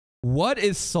What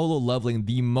is Solo Leveling,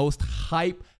 the most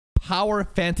hype power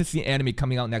fantasy anime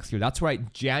coming out next year? That's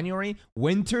right, January,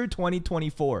 winter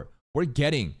 2024. We're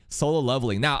getting Solo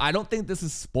Leveling. Now, I don't think this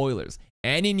is spoilers.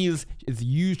 AniNews is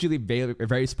usually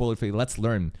very spoiler-free. Let's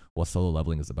learn what Solo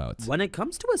Leveling is about. When it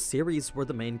comes to a series where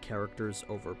the main character's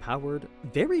overpowered,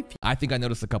 very few... I think I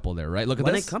noticed a couple there, right? Look at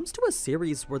this. When it comes to a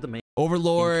series where the main...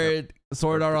 Overlord,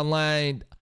 Sword Art Online.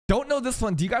 Don't know this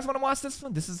one. Do you guys want to watch this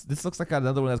one? This looks like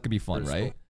another one that could be fun,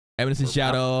 right? Eminence in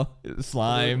Shadow,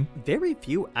 Slime. Very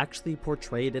few actually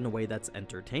portrayed in a way that's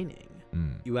entertaining.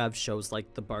 You have shows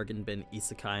like the Bargain Bin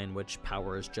Isekai, in which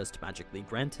power is just magically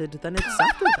granted, then it's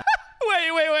after that.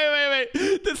 Wait.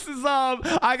 This is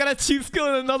I got a cheap skill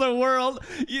in another world.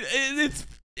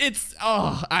 There's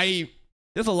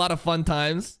a lot of fun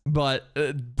times, but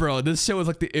bro, this show is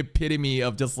like the epitome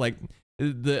of just like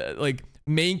the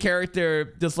main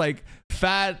character, just like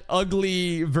fat,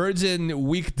 ugly, virgin,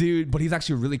 weak dude, but he's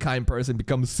actually a really kind person,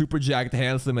 becomes super jacked,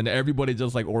 handsome, and everybody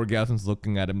just like orgasms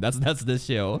looking at him. That's this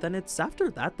show. Then it's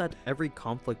after that every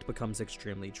conflict becomes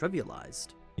extremely trivialized.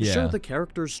 Yeah. Sure, the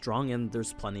character's strong and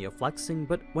there's plenty of flexing,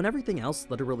 but when everything else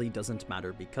literally doesn't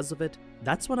matter because of it,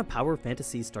 that's when a power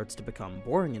fantasy starts to become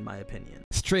boring, in my opinion.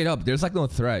 Straight up, there's like no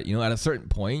threat. You know, at a certain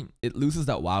point, it loses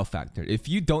that wow factor. If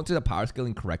you don't do the power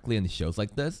scaling correctly in shows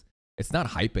like this, it's not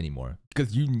hype anymore,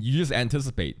 because you just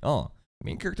anticipate, oh,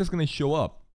 main character's gonna show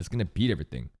up, it's gonna beat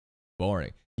everything.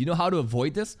 Boring. You know how to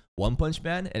avoid this? One Punch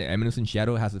Man and Eminence in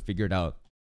Shadow has it figured out.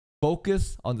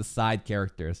 Focus on the side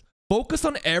characters. Focus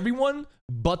on everyone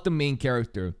but the main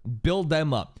character. Build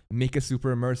them up. Make it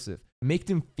super immersive. Make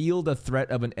them feel the threat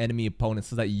of an enemy opponent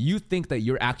so that you think that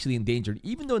you're actually endangered,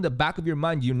 even though in the back of your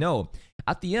mind you know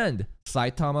at the end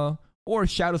Saitama or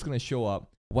Shadow's gonna show up,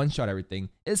 one-shot everything.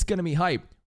 It's gonna be hype.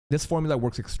 This formula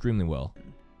works extremely well.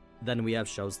 Then we have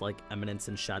shows like Eminence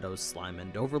in Shadow, Slime,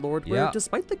 and Overlord, where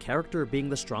despite the character being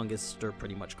the strongest or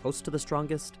pretty much close to the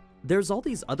strongest, there's all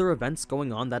these other events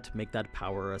going on that make that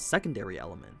power a secondary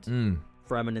element.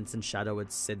 For Eminence in Shadow,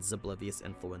 it's Sid's oblivious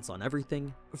influence on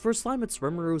everything. For Slime, it's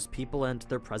Rimuru people and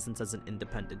their presence as an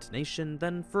independent nation.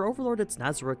 Then for Overlord, it's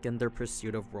Nazarick and their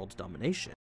pursuit of world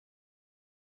domination.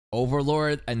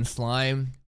 Overlord and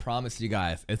Slime, promise you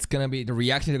guys, it's gonna be, the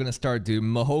reactions are gonna start, dude.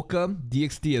 Mahoka,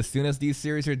 DxD, as soon as these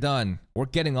series are done, we're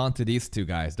getting onto these two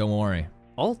guys, don't worry.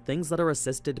 All things that are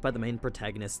assisted by the main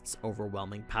protagonist's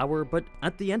overwhelming power, but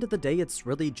at the end of the day, it's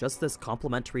really just this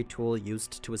complementary tool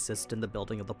used to assist in the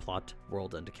building of the plot,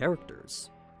 world, and characters.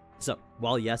 So,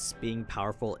 while yes, being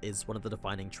powerful is one of the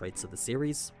defining traits of the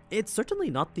series, it's certainly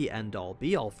not the end-all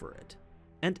be-all for it.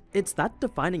 And it's that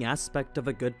defining aspect of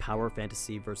a good power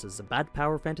fantasy versus a bad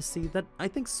power fantasy that I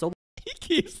think Solo...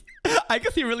 I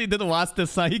guess he really didn't watch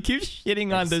this, he keeps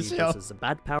shitting on this show. Versus a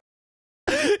bad power...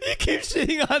 You keep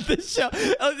shitting on this show.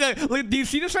 Look, do you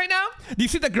see this right now? Do you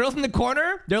see the girls in the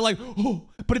corner? They're like, oh,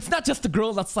 but it's not just the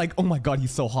girl that's like, oh my god,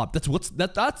 he's so hot. That's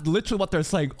literally what they're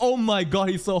saying. Oh my god,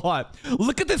 he's so hot.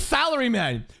 Look at this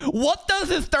salaryman. What does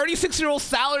this 36-year-old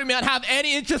salaryman have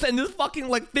any interest in this fucking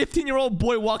like 15-year-old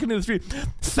boy walking in the street?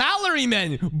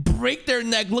 Salarymen break their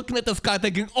neck looking at this guy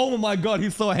thinking, oh my god,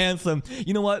 he's so handsome.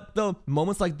 You know what? The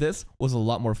moments like this was a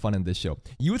lot more fun in this show.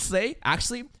 You would say,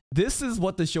 actually, this is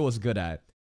what the show was good at.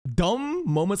 Dumb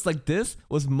moments like this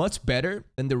was much better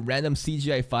than the random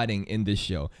CGI fighting in this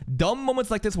show. Dumb moments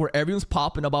like this where everyone's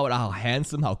popping about how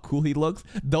handsome, how cool he looks.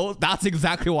 That's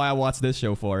exactly why I watched this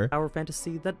show for. Power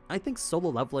fantasy that I think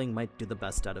Solo Leveling might do the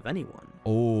best out of anyone.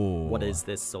 Oh. What is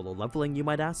this Solo Leveling, you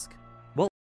might ask? Well,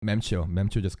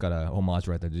 Memcho just got a homage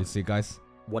right there. Did you see, guys?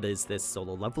 What is this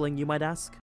Solo Leveling, you might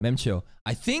ask? Memcho.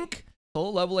 I think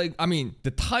Solo Leveling, I mean, the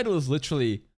title is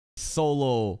literally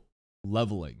Solo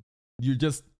Leveling. You're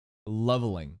just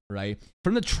leveling, right?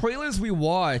 From the trailers we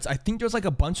watched, I think there's like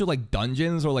a bunch of like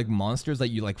dungeons or like monsters that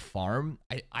you like farm,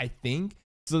 I think.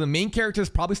 So the main characters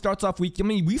probably starts off weak. I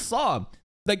mean, we saw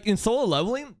like in Solo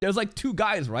Leveling, there's like two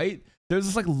guys, right? There's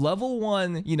this like level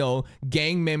 1, you know,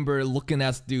 gang member looking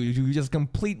ass dude who's just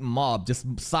complete mob,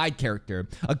 just side character.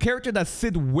 A character that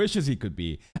Sid wishes he could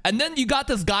be. And then you got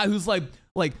this guy who's like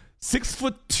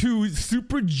 6'2",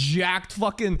 super jacked,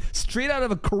 fucking straight out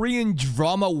of a Korean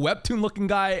drama webtoon looking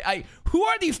guy. Who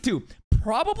are these two?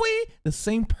 Probably the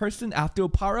same person after a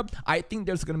power up. I think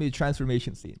there's gonna be a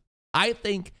transformation scene. I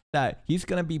think that he's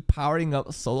gonna be powering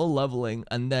up Solo Leveling,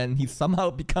 and then he somehow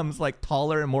becomes like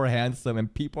taller and more handsome,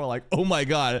 and people are like, oh my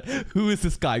god, who is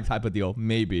this guy type of deal.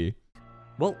 Maybe.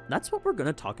 Well, that's what we're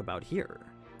gonna talk about here.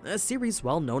 A series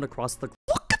well known across the...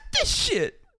 Look at this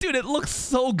shit! Dude, it looks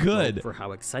so good. Well, for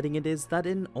how exciting it is that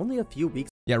in only a few weeks...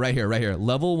 Yeah, right here.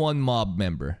 Level 1 mob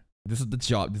member. This is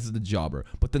the jobber.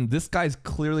 But then this guy's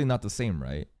clearly not the same,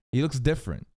 right? He looks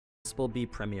different. will be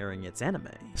premiering its anime.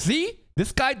 See?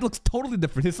 This guy looks totally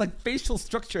different. His like facial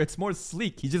structure, it's more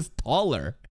sleek. He's just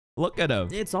taller. Look at him.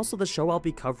 It's also the show I'll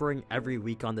be covering every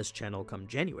week on this channel come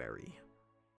January.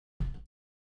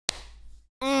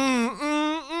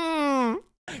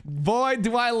 Boy,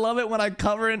 do I love it when I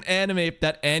cover an anime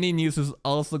that AniNews is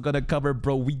also gonna cover,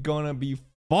 bro. We gonna be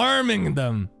farming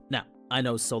them. Now, I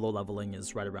know Solo Leveling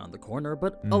is right around the corner,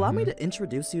 but allow me to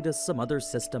introduce you to some other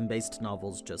system-based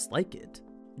novels just like it.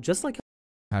 Just like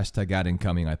Hashtag ad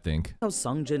incoming, I think. how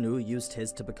Sung Jin-woo used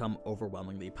his to become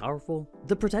overwhelmingly powerful,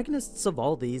 the protagonists of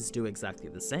all these do exactly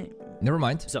the same. Never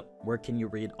mind. So, where can you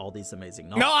read all these amazing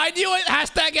novels? No, I knew it.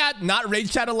 Hashtag ad. Not Raid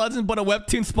Shadow Legends, but a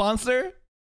webtoon sponsor.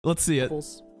 Let's see it.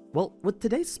 Well, with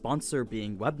today's sponsor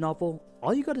being web novel,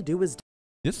 all you gotta do is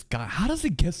This guy, how does he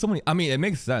get so many? I mean, it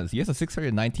makes sense. He has a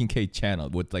 619K channel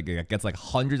with like, it gets like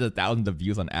hundreds of thousands of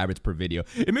views on average per video.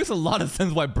 It makes a lot of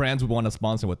sense why brands would want to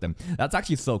sponsor with them. That's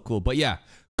actually so cool. But yeah,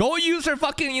 go use your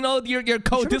fucking, you know, your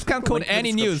code, discount code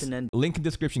AniNews. Link in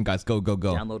description, guys. Go.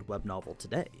 download web novel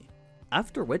today.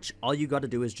 After which, all you gotta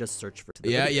do is just search for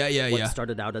it. What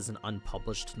started out as an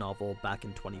unpublished novel back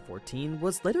in 2014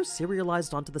 was later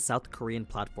serialized onto the South Korean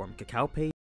platform KakaoPay.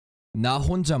 나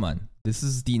혼자만. This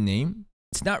is the name.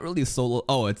 It's not really solo.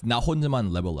 Oh, it's 나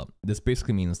혼자만 level up. This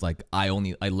basically means like I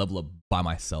level up by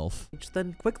myself.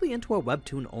 Then quickly into a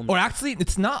webtoon only. Or actually,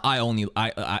 it's not I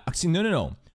actually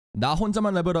no. 나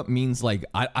혼자만 level up means like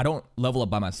I don't level up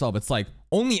by myself. It's like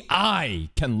only I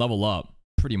can level up,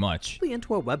 pretty much.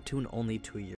 Into a webtoon only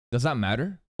 2 years. Does that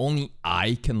matter? Only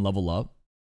I can level up,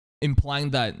 implying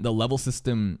that the level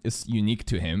system is unique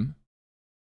to him.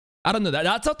 I don't know.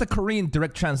 That's what the Korean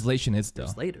direct translation is, though.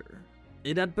 Later,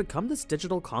 it had become this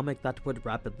digital comic that would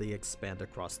rapidly expand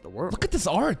across the world. Look at this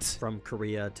art! From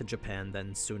Korea to Japan,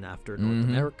 then soon after North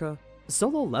America,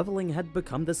 Solo Leveling had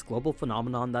become this global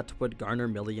phenomenon that would garner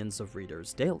millions of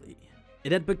readers daily.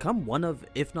 It had become one of,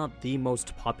 if not the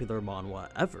most popular manhwa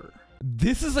ever.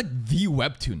 This is like the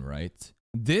webtoon, right?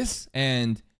 This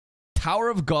and Tower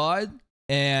of God,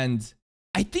 and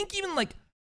I think even like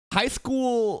High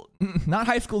School, not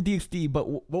High School DxD, but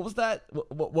what was that?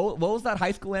 What was that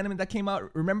high school anime that came out?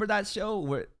 Remember that show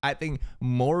where I think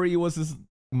Mori was this?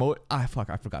 I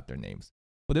forgot their names.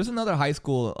 But there's another high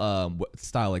school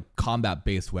style like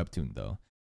combat-based webtoon though,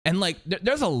 and like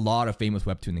there's a lot of famous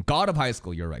webtoon. God of High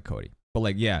School, you're right, Cody. But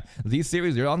like yeah, these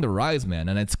series they're on the rise, man,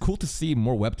 and it's cool to see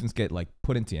more webtoons get like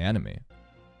put into anime.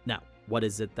 Now, what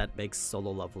is it that makes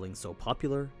Solo Leveling so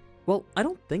popular? Well, I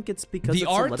don't think it's because it's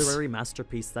arts? a literary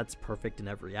masterpiece that's perfect in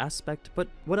every aspect, but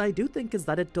what I do think is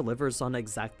that it delivers on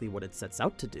exactly what it sets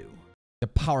out to do. The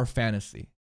power fantasy.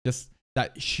 Just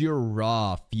that sheer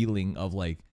raw feeling of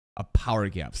like a power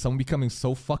gap. Someone becoming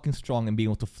so fucking strong and being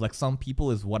able to flex on people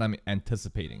is what I'm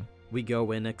anticipating. We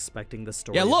go in expecting the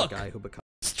story of the guy who becomes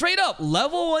straight up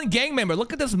level 1 gang member.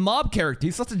 Look at this mob character.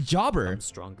 He's such a jobber.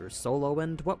 Stronger solo,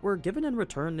 and what we're given in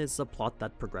return is a plot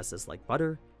that progresses like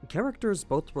butter, characters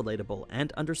both relatable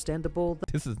and understandable.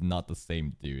 This is not the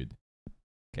same dude.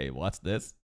 Okay, what's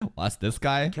this? What's this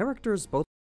guy? Characters both.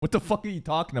 What the fuck are you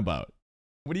talking about?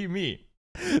 What do you mean?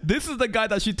 This is the guy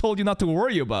that she told you not to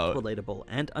worry about. Relatable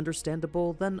and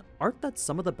understandable, then art that's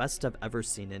some of the best I've ever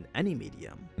seen in any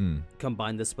medium.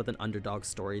 Combine this with an underdog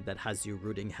story that has you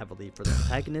rooting heavily for the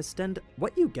protagonist, and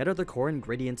what you get are the core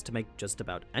ingredients to make just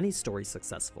about any story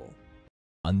successful.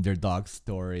 Underdog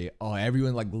story. Oh,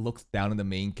 everyone like looks down on the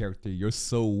main character. You're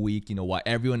so weak, you know why?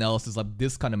 Everyone else is like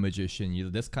this kind of magician, you're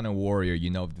this kind of warrior,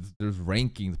 you know, there's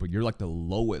rankings, but you're like the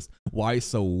lowest. Why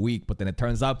so weak? But then it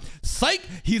turns out, psych,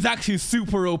 he's actually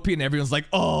super OP, and everyone's like,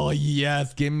 oh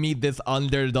yes, give me this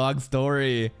underdog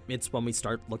story. It's when we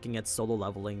start looking at Solo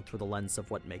Leveling through the lens of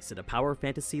what makes it a power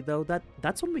fantasy though,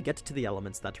 that's when we get to the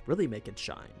elements that really make it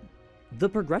shine. The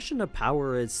progression of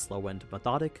power is slow and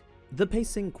methodic, the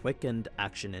pacing quick and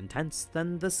action intense,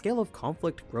 then the scale of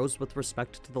conflict grows with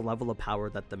respect to the level of power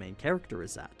that the main character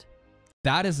is at.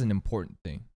 That is an important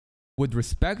thing. With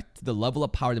respect to the level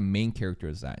of power the main character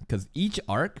is at, because each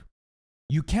arc,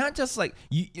 you can't just like,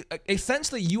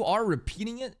 essentially you are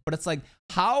repeating it, but it's like,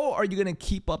 how are you going to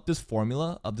keep up this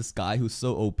formula of this guy who's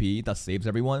so OP that saves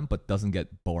everyone but doesn't get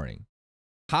boring?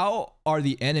 How are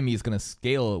the enemies going to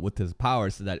scale with his power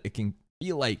so that it can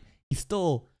feel like he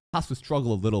still has to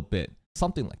struggle a little bit,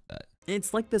 something like that.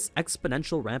 It's like this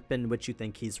exponential ramp in which you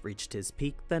think he's reached his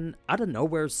peak, then out of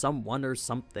nowhere someone or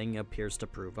something appears to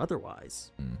prove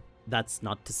otherwise. That's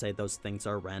not to say those things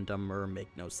are random or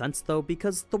make no sense though,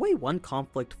 because the way one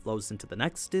conflict flows into the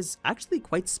next is actually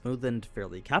quite smooth and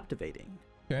fairly captivating.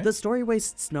 Okay. The story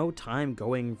wastes no time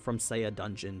going from, say, a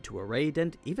dungeon to a raid,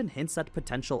 and even hints at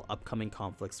potential upcoming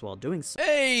conflicts while doing so.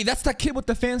 Hey, that's that kid with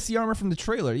the fancy armor from the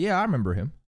trailer. Yeah, I remember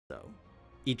him.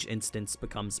 Each instance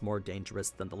becomes more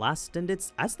dangerous than the last, and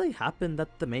it's as they happen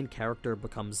that the main character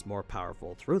becomes more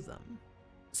powerful through them.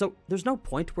 So there's no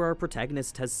point where our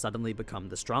protagonist has suddenly become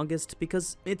the strongest,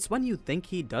 because it's when you think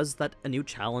he does that a new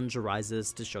challenge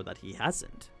arises to show that he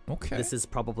hasn't. Okay. This is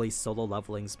probably solo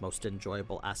leveling's most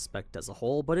enjoyable aspect as a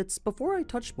whole, but it's before I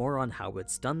touch more on how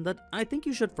it's done that I think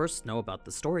you should first know about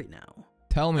the story now.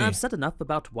 Tell me. I've said enough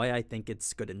about why I think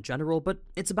it's good in general, but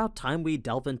it's about time we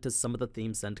delve into some of the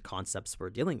themes and concepts we're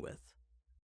dealing with.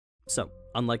 So,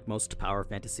 unlike most power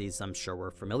fantasies I'm sure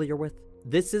we're familiar with,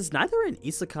 this is neither an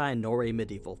isekai nor a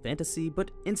medieval fantasy,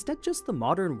 but instead just the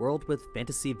modern world with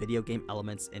fantasy video game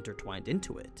elements intertwined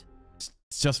into it. It's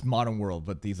just modern world,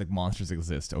 but these like monsters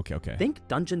exist. Okay. Think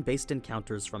dungeon-based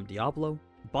encounters from Diablo,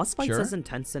 boss fights Sure. as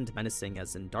intense and menacing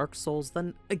as in Dark Souls,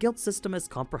 then a guild system as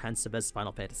comprehensive as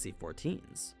Final Fantasy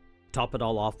XIV's. Top it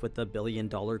all off with a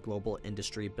billion-dollar global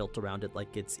industry built around it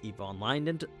like it's EVE Online,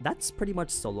 and that's pretty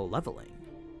much solo leveling.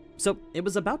 So, it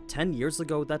was about 10 years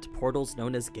ago that portals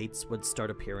known as gates would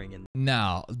start appearing in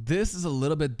Now, this is a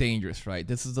little bit dangerous, right?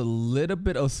 This is a little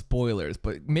bit of spoilers,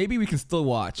 but maybe we can still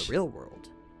watch. the real world.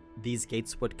 These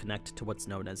gates would connect to what's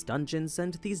known as dungeons,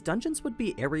 and these dungeons would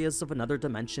be areas of another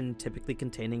dimension typically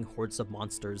containing hordes of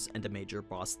monsters and a major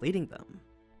boss leading them.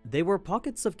 They were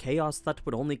pockets of chaos that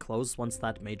would only close once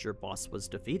that major boss was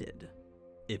defeated.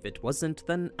 If it wasn't,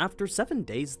 then after 7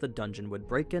 days the dungeon would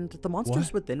break and the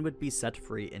monsters within would be set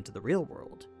free into the real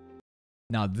world.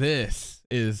 Now this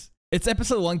is, it's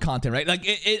episode 1 content, right? Like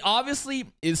it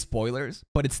obviously is spoilers,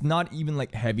 but it's not even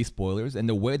like heavy spoilers. And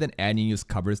the way that AniNews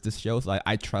covers this show, so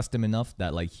I trust him enough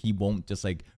that like he won't just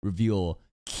like reveal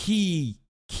key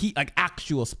like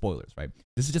actual spoilers, right?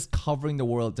 This is just covering the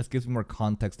world, just gives me more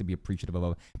context to be appreciative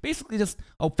of. Basically just,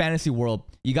 fantasy world,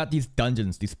 you got these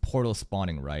dungeons, these portals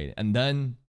spawning, right? And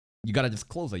then you gotta just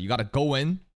close it. You gotta go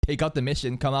in, take out the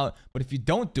mission, come out. But if you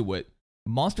don't do it,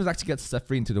 monsters actually get set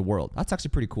free into the world. That's actually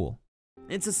pretty cool.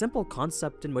 It's a simple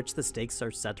concept in which the stakes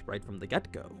are set right from the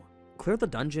get-go. Clear the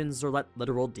dungeons or let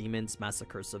literal demons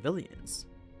massacre civilians.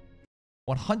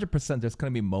 100% there's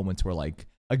gonna be moments where like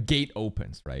a gate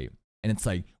opens, right? And it's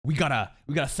like, we gotta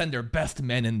send our best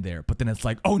men in there. But then it's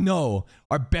like, oh no,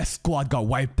 our best squad got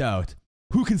wiped out.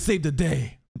 Who can save the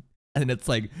day? And it's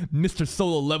like, Mr.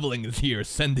 Solo Leveling is here,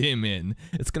 send him in.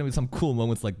 It's gonna be some cool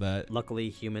moments like that. Luckily,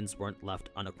 humans weren't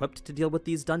left unequipped to deal with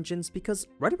these dungeons because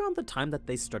right around the time that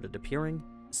they started appearing,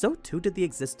 so too did the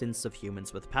existence of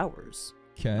humans with powers.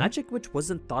 Okay. Magic, which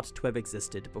wasn't thought to have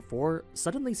existed before,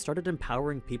 suddenly started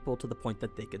empowering people to the point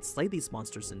that they could slay these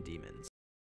monsters and demons.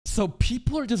 So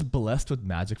people are just blessed with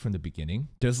magic from the beginning.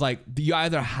 There's like, you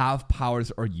either have powers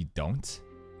or you don't.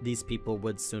 These people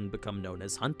would soon become known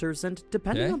as hunters, and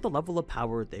depending on the level of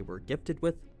power they were gifted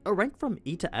with, a rank from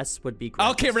E to S would be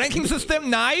granted. Okay, ranking system,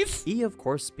 nice! E, of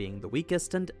course, being the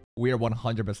weakest, and We are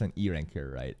 100% E rank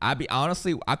here, right?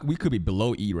 Honestly, we could be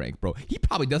below E rank, bro. He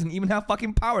probably doesn't even have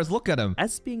fucking powers. Look at him.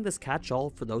 S being this catch-all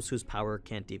for those whose power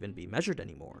can't even be measured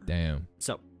anymore. Damn.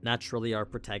 So, naturally, our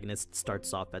protagonist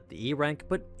starts off at the E rank,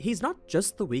 but he's not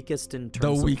just the weakest in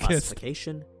terms of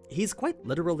classification. He's quite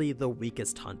literally the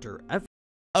weakest hunter ever.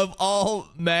 Of all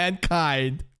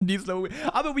mankind. I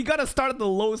mean, we gotta start at the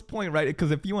lowest point, right?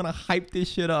 Because if you want to hype this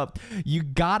shit up, you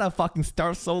gotta fucking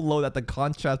start so low that the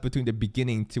contrast between the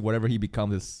beginning to whatever he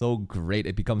becomes is so great.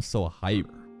 It becomes so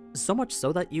hype. So much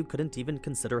so that you couldn't even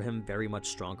consider him very much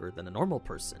stronger than a normal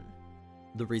person.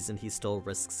 The reason he still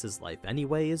risks his life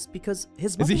anyway is because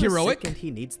his mother is sick and he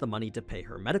needs the money to pay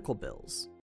her medical bills.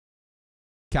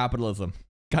 Capitalism.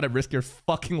 Gotta risk your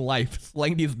fucking life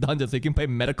slaying these dungeons so you can pay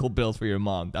medical bills for your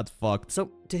mom. That's fucked.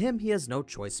 So, to him, he has no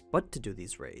choice but to do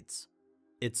these raids.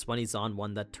 It's when he's on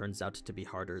one that turns out to be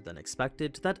harder than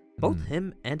expected that both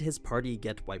him and his party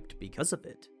get wiped because of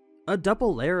it. A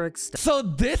double layer extent. So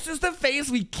this is the face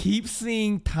we keep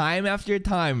seeing time after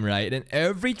time, right?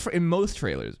 In most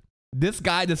trailers. This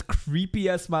guy, this creepy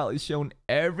ass smile is shown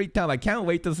every time. I can't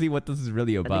wait to see what this is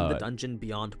really about. The dungeon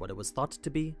beyond what it was thought to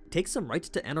be takes him right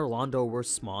to Anor Londo where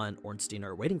Sma and Ornstein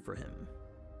are waiting for him.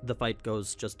 The fight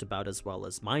goes just about as well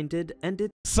as mine did, and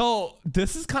it— So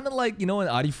this is kind of like, you know, in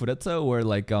Arifureta where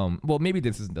like, well, maybe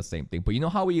this isn't the same thing, but you know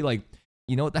how we like,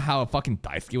 you know how fucking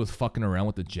Daisuke was fucking around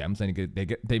with the gems and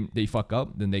they fuck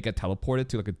up, then they get teleported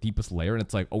to like a deepest layer and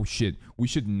it's like, oh shit, we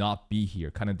should not be here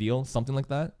kind of deal, something like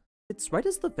that. It's right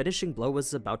as the finishing blow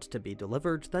is about to be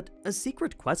delivered that a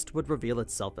secret quest would reveal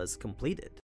itself as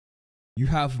completed. You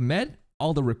have met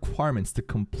all the requirements to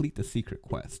complete the secret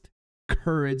quest.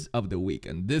 courage of the weak,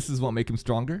 and this is what makes him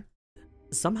stronger.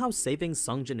 Somehow saving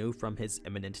Sung Jin-woo from his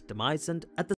imminent demise, and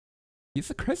at the He's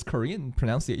a Chris Korean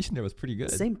pronunciation there was pretty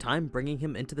good. same time bringing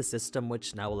him into the system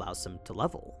which now allows him to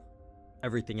level.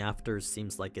 Everything after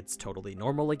seems like it's totally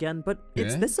normal again, but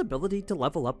it's this ability to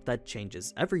level up that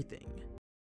changes everything.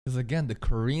 Because again, the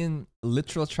Korean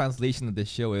literal translation of this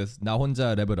show is 나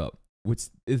혼자 level up, which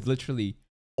is literally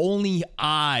only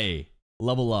I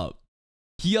level up.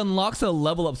 He unlocks a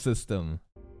level up system.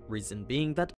 Reason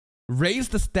being that Raise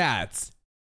the stats.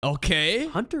 Okay.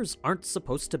 hunters aren't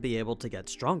supposed to be able to get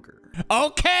stronger.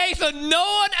 Okay, so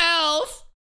no one else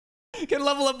can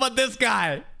level up but this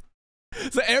guy.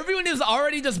 So everyone is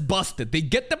already just busted. They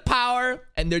get the power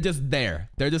and they're just there.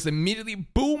 They're just immediately,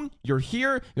 boom, you're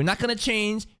here. You're not going to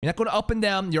change. You're not going to up and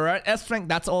down. You're at S rank.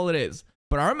 That's all it is.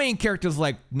 But our main character is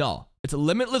like, no, it's a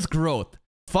limitless growth.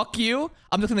 Fuck you.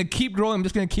 I'm just going to keep growing. I'm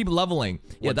just going to keep leveling.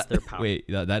 Yeah, What's their power? Wait,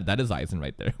 that is Aizen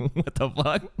right there. What the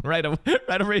fuck? Right over here.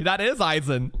 That is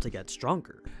Aizen. To get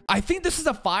stronger. I think this is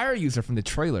a fire user from the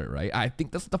trailer, right? I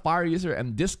think this is the fire user.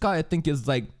 And this guy, I think, is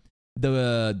like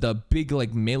the big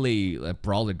like melee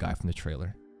brawler guy from the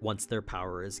trailer. Once their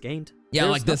power is gained, yeah,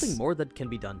 there's like nothing this. more that can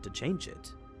be done to change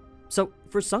it. So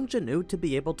for Sung Jin-woo to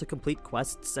be able to complete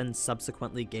quests and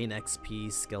subsequently gain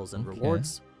XP, skills, and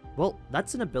rewards, well,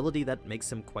 that's an ability that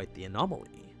makes him quite the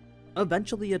anomaly.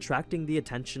 Eventually attracting the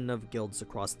attention of guilds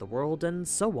across the world, and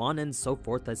so on and so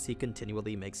forth as he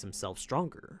continually makes himself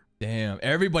stronger. Damn,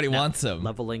 everybody wants him.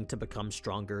 Leveling to become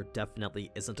stronger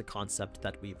definitely isn't a concept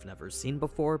that we've never seen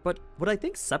before, but what I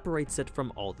think separates it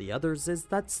from all the others is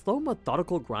that slow,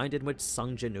 methodical grind in which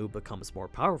Sung Jin-woo becomes more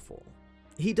powerful.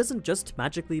 He doesn't just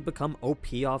magically become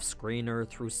OP off-screen or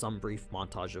through some brief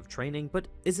montage of training, but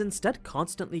is instead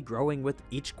constantly growing with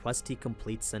each quest he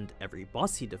completes and every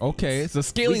boss he defeats. Okay, so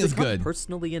scaling is good.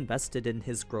 Personally invested in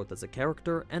his growth as a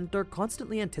character, and are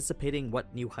constantly anticipating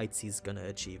what new heights he's gonna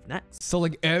achieve next. So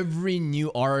like every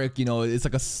new arc, you know, it's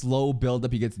like a slow build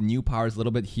up. He gets new powers a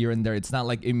little bit here and there. It's not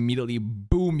like immediately,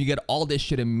 boom, you get all this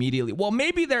shit immediately. Well,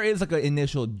 maybe there is like an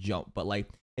initial jump, but like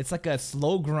it's like a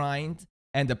slow grind.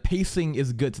 And the pacing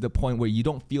is good to the point where you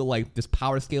don't feel like this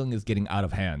power scaling is getting out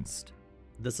of hand.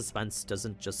 The suspense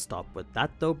doesn't just stop with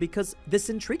that though, because this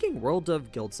intriguing world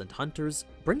of guilds and hunters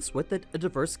brings with it a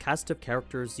diverse cast of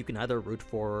characters you can either root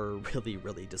for or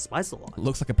really despise a lot.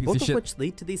 Looks like a piece Both of shit. Both of which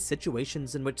lead to these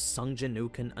situations in which Sung Jin-woo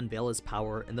can unveil his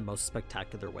power in the most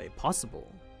spectacular way possible.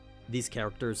 These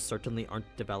characters certainly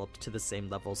aren't developed to the same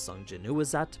level Sung Jin-woo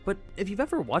is at, but if you've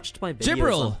ever watched my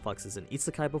videos on flexes and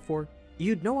isekai before,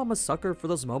 you'd know I'm a sucker for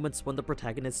those moments when the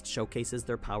protagonist showcases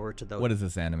their power to those. What is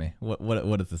this anime?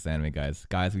 What is this anime, guys?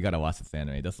 Guys, we gotta watch this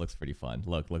anime. This looks pretty fun.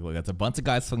 Look. It's a bunch of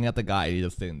guys swinging at the guy. And he's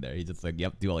just sitting there. He's just like,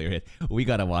 yep, do all your hits. We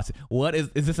gotta watch it. What is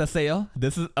this SAO?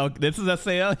 This is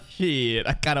SAO? Shit,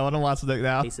 I kinda wanna watch it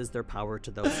now. Showcases their power to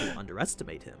those who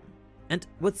underestimate him. And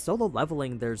with solo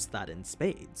leveling, there's that in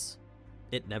spades.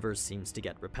 It never seems to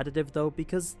get repetitive though,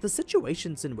 because the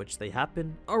situations in which they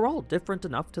happen are all different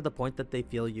enough to the point that they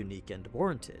feel unique and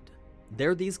warranted.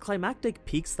 They're these climactic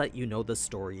peaks that you know the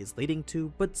story is leading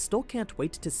to, but still can't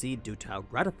wait to see due to how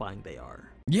gratifying they are.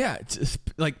 Yeah, just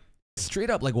like straight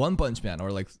up like One Punch Man or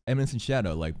like Eminence in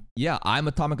Shadow. Like, yeah, I'm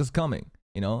Atomic is coming.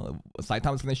 You know,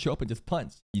 Saitama's gonna show up and just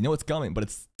punch. You know it's coming, but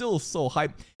it's still so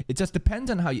hype. It just depends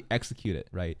on how you execute it,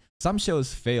 right? Some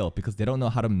shows fail because they don't know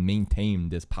how to maintain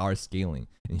this power scaling.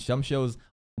 And some shows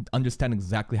understand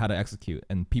exactly how to execute,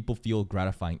 and people feel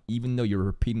gratifying, even though you're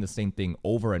repeating the same thing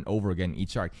over and over again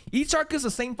each arc. Each arc is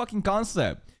the same fucking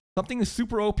concept. Something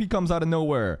super OP comes out of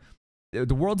nowhere.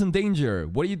 The world's in danger.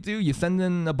 What do? You send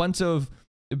in a bunch of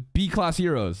B-class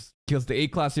heroes because the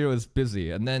A-class hero is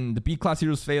busy, and then the B-class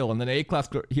heroes fail, and then the A-class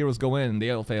heroes go in and they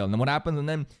all fail, and then what happens? And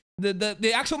then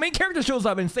the actual main character shows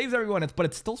up and saves everyone. But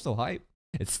it's still so hype.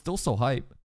 It's still so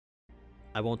hype.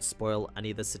 I won't spoil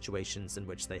any of the situations in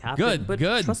which they happen, but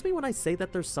trust me when I say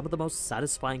that they're some of the most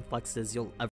satisfying flexes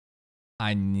you'll ever.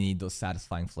 I need those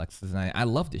satisfying flexes, and I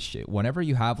love this shit. Whenever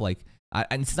you have like,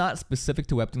 and it's not specific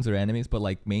to webtoons or animes, but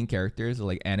like main characters or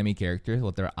like anime characters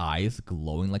with their eyes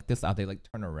glowing like this, how they like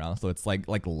turn around, so it's like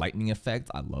lightning effect.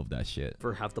 I love that shit.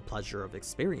 Have the pleasure of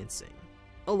experiencing,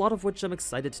 a lot of which I'm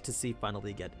excited to see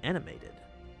finally get animated.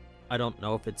 I don't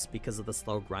know if it's because of the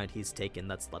slow grind he's taken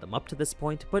that's led him up to this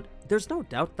point, but there's no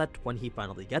doubt that when he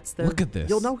finally gets there, look at this.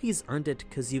 You'll know he's earned it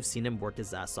because you've seen him work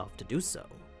his ass off to do so.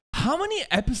 How many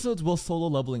episodes will solo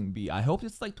leveling be? I hope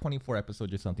it's like 24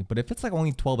 episodes or something, but if it's like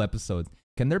only 12 episodes,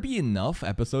 can there be enough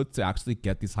episodes to actually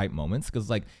get these hype moments? Because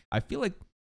like, I feel like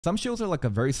some shows are like a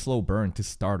very slow burn to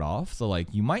start off, so like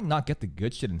you might not get the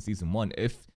good shit in season 1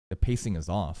 if the pacing is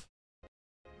off.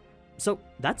 So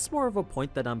that's more of a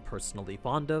point that I'm personally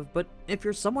fond of, but if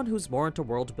you're someone who's more into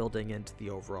world building and the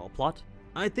overall plot,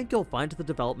 I think you'll find the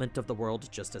development of the world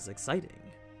just as exciting.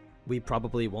 We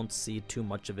probably won't see too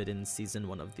much of it in Season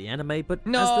 1 of the anime, but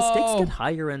as the stakes get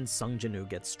higher and Sung Jin-woo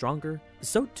gets stronger,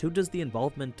 so too does the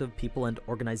involvement of people and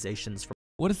organizations from—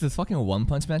 What is this fucking One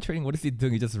Punch Man training? What is he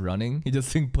doing? He's just running? He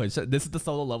just doing push. This is the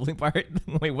solo leveling part?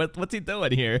 Wait, what's he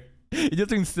doing here? He's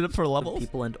just doing sit-ups for levels?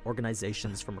 People and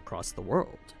organizations from across the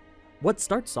world. What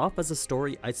starts off as a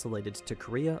story isolated to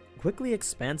Korea quickly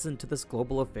expands into this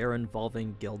global affair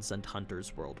involving guilds and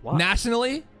hunters worldwide.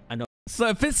 Nationally? I know. So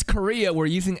if it's Korea, we're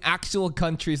using actual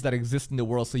countries that exist in the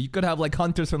world. So you could have like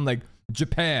hunters from like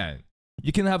Japan.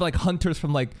 You can have like hunters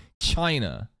from like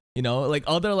China. You know, like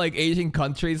other like Asian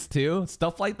countries too.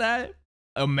 Stuff like that.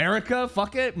 America,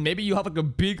 fuck it. Maybe you have like a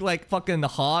big like fucking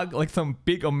hog, like some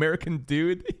big American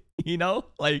dude. You know,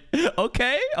 like,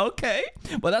 okay.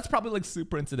 But that's probably like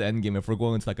super into the end game if we're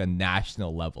going to like a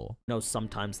national level. No,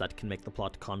 sometimes that can make the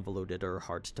plot convoluted or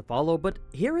hard to follow, but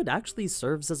here it actually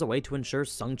serves as a way to ensure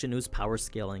Sung Jin-woo's power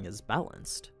scaling is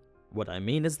balanced. What I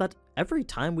mean is that every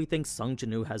time we think Sung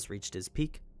Jin-woo has reached his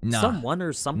peak, someone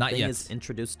or something is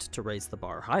introduced to raise the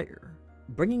bar higher.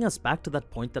 Bringing us back to that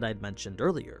point that I'd mentioned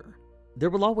earlier, there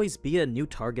will always be a new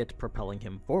target propelling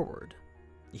him forward.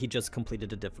 He just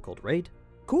completed a difficult raid.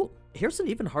 Cool. Here's an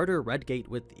even harder red gate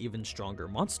with even stronger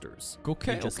monsters.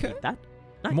 Okay, you just need that.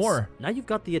 Nice. More. Now you've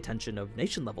got the attention of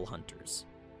nation-level hunters.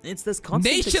 It's this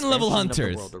constant nation-level expansion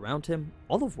hunters of the world around him,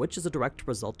 all of which is a direct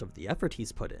result of the effort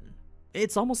he's put in.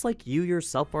 It's almost like you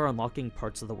yourself are unlocking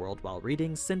parts of the world while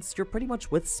reading, since you're pretty much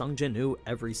with Sung Jin-woo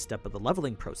every step of the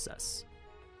leveling process.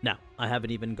 Now, I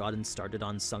haven't even gotten started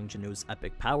on Sung Jin-woo's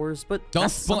epic powers, but don't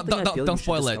spoil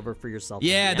it for yourself.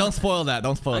 Yeah, don't spoil that.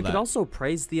 Don't spoil that. I could also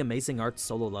praise the amazing art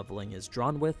solo leveling is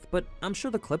drawn with, but I'm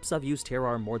sure the clips I've used here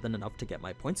are more than enough to get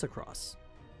my points across.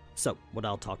 So, what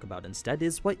I'll talk about instead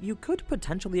is what you could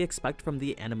potentially expect from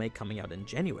the anime coming out in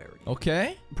January.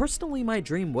 Okay. Personally, my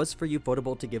dream was for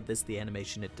Ufotable to give this the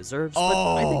animation it deserves,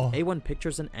 but I think A1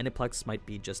 Pictures and Aniplex might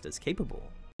be just as capable.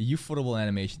 Ufotable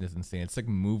animation is insane. It's like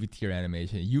movie tier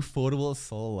animation. Ufotable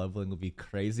solo leveling would be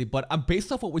crazy, but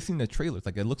based off what we've seen in the trailers,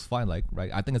 like it looks fine, like, right?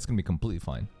 I think it's gonna be completely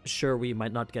fine. Sure, we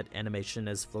might not get animation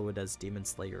as fluid as Demon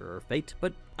Slayer or Fate,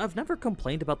 but I've never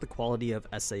complained about the quality of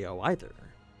SAO either.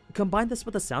 Combine this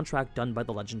with a soundtrack done by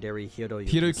the legendary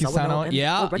Hiroyuki Sawano, and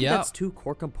already that's two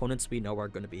core components we know are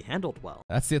going to be handled well.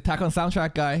 That's the Attack on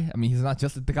soundtrack guy. I mean, he's not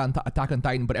just Attack on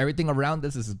Titan, but everything around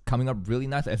this is coming up really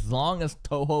nice. As long as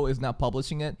Toho is not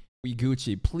publishing it, we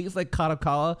Gucci. Please let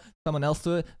Kadokawa, someone else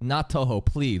do it, not Toho,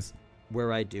 please.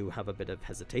 Where I do have a bit of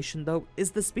hesitation, though,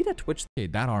 is the speed at which— Okay,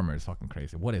 that armor is fucking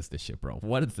crazy. What is this shit, bro?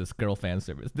 What is this girl fan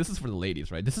service? This is for the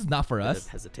ladies, right? This is not for us.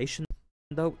 Hesitation,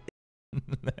 though.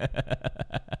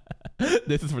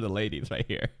 This is for the ladies right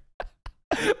here.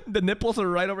 The nipples are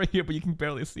right over here, but you can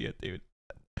barely see it, dude.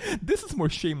 This is more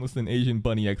shameless than Asian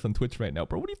Bunny X on Twitch right now,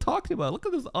 bro. What are you talking about? Look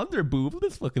at this under boob.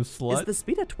 This fucking slut. Is the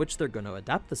speed at which they're going to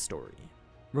adapt the story.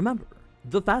 Remember,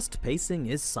 the fast pacing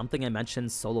is something I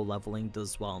mentioned solo leveling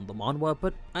does well in the manhwa,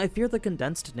 but I fear the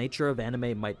condensed nature of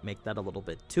anime might make that a little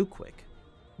bit too quick.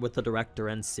 With the director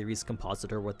and series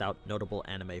compositor without notable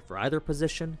anime for either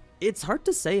position, it's hard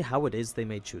to say how it is they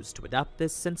may choose to adapt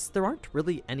this, since there aren't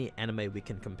really any anime we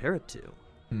can compare it to.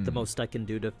 The most I can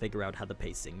do to figure out how the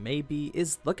pacing may be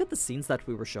is look at the scenes that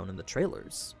we were shown in the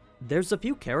trailers. There's a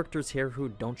few characters here who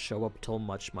don't show up till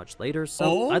much later,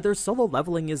 so either solo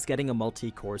leveling is getting a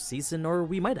multi-core season, or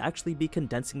we might actually be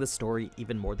condensing the story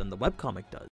even more than the webcomic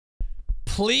does.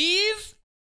 Please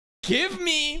give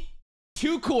me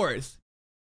 2 cores.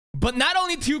 But not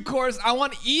only 2 cores, I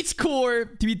want each core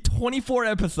to be 24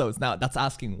 episodes. Now, that's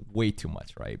asking way too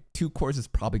much, right? 2 cores is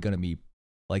probably going to be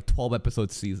like 12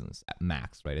 episode seasons at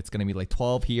max, right? It's going to be like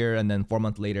 12 here, and then 4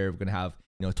 months later, we're going to have,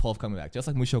 12 coming back, just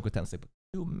like Mushoku Tensei. But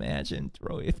could you imagine,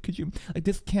 bro, like,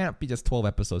 this can't be just 12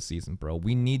 episode season, bro.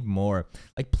 We need more.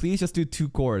 Like, please just do 2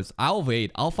 cores. I'll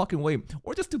wait. I'll fucking wait.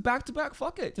 Or just do back-to-back.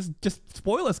 Fuck it. Just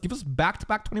spoil us. Give us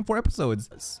back-to-back 24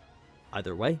 episodes.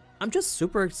 Either way, I'm just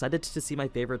super excited to see my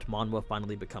favorite manhwa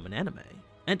finally become an anime.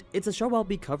 And it's a show I'll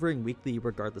be covering weekly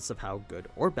regardless of how good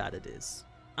or bad it is.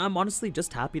 I'm honestly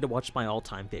just happy to watch my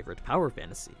all-time favorite power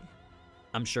fantasy.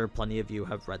 I'm sure plenty of you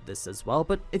have read this as well,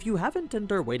 but if you haven't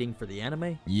and are waiting for the anime,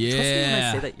 trust me when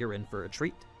I say that you're in for a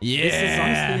treat. This is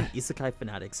honestly an isekai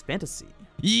fanatic's fantasy.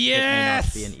 It may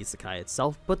not be an isekai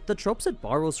itself, but the tropes it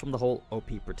borrows from the whole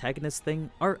OP protagonist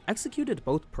thing are executed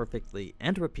both perfectly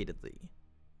and repeatedly.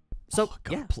 So,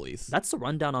 please. That's the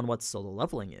rundown on what solo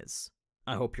leveling is.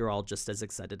 I hope you're all just as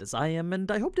excited as I am, and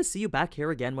I hope to see you back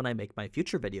here again when I make my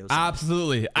future videos.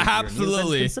 Absolutely. If you're new, then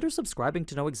Absolutely. consider subscribing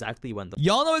to know exactly when the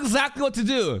Y'all know exactly what to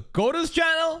do. Go to this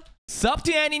channel, sub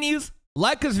to AniNews,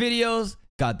 like his videos.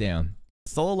 Goddamn.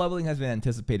 Solo leveling has been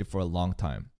anticipated for a long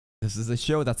time. This is a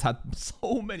show that's had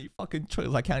so many fucking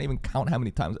trailers. I can't even count how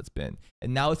many times it's been.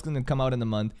 And now it's going to come out in a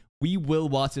month. We will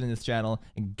watch it in this channel.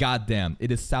 And goddamn,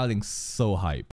 it is sounding so hype.